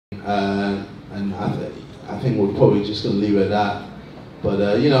and I think we're probably just gonna leave it at that.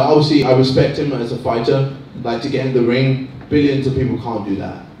 But you know, obviously I respect him as a fighter. Like to get in the ring, billions of people can't do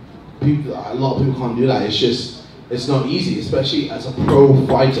that. A lot of people can't do that. It's not easy, especially as a pro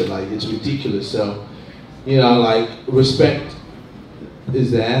fighter. Like it's ridiculous. So, you know, like respect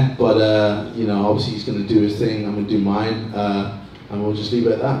is there, but you know, obviously he's gonna do his thing. I'm gonna do mine, and we'll just leave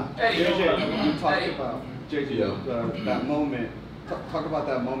it at that. Hey, JJ, you talked about JJ, that moment. Talk about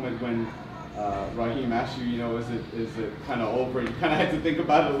that moment when Raheem asked you, you know, is it kind of over? You kind of had to think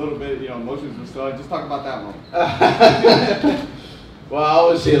about it a little bit. You know, emotions were still. Just talk about that moment. Well, I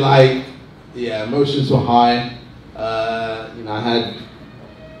would say like, yeah, emotions were high. You know, I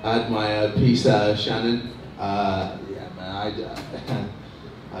had my piece Shannon. Yeah, man,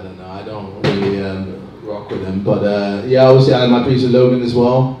 I don't know. I don't really rock with him, but yeah, obviously I had my piece of Logan as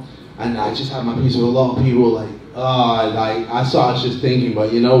well, and I just had my piece with a lot of people. Like, I started just thinking,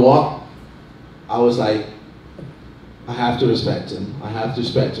 but you know what? I was like, I have to respect him. I have to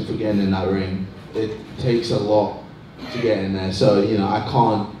respect him for getting in that ring. It takes a lot to get in there, so you know I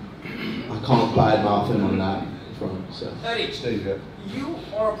can't badmouth him on that front. So. Eddie, you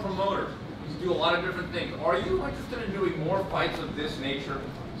are a promoter. You do a lot of different things. Are you interested in doing more fights of this nature?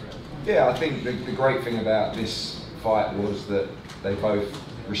 Yeah, I think the great thing about this fight was that they both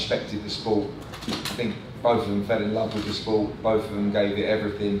respected the sport. I think both of them fell in love with the sport. Both of them gave it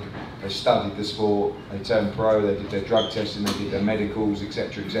everything. They studied the sport. They turned pro. They did their drug testing. They did their medicals,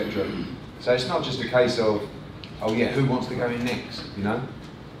 etc., etc. So it's not just a case of, oh yeah, who wants to go in next, you know?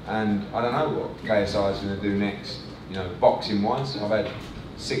 And I don't know what KSI is going to do next. You know, boxing-wise, I've had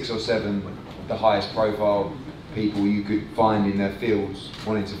 6 or 7 of the highest profile people you could find in their fields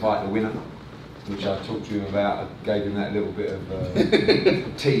wanting to fight the winner, which I talked to him about. I gave him that little bit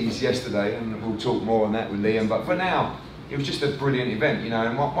of tease yesterday, and we'll talk more on that with Liam. But for now, it was just a brilliant event, you know.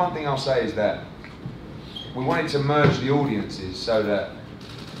 And one thing I'll say is that we wanted to merge the audiences so that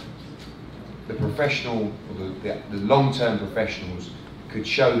the professional, or the long-term professionals, could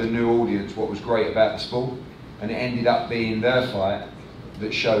show the new audience what was great about the sport, and it ended up being their fight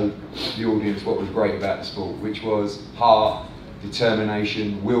that showed the audience what was great about the sport, which was heart,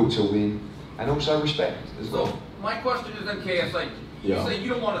 determination, will to win, and also respect as well. So my question is then, KSI, you say you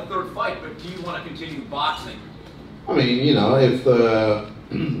don't want a third fight, but do you want to continue boxing? I mean, you know, if the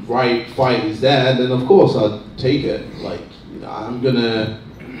right fight is there, then of course I'll take it. Like, you know, I'm gonna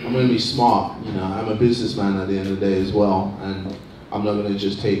be smart. You know, I'm a businessman at the end of the day as well, and I'm not gonna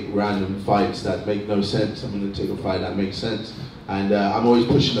just take random fights that make no sense. I'm gonna take a fight that makes sense, and I'm always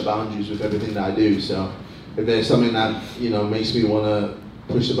pushing the boundaries with everything that I do. So, if there's something that you know makes me wanna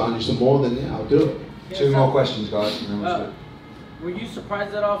push the boundaries some more, then yeah, I'll do it. Yeah, 2 more questions, guys. And then were you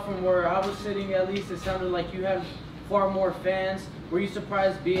surprised at all from where I was sitting? At least it sounded like you had far more fans. Were you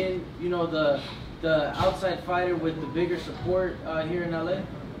surprised being, you know, the outside fighter with the bigger support here in LA?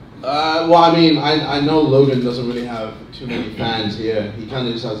 Well, I mean, I know Logan doesn't really have too many fans here. He kind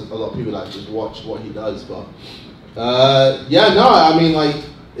of just has a lot of people that just watch what he does. But yeah, no, I mean, like,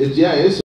 it is.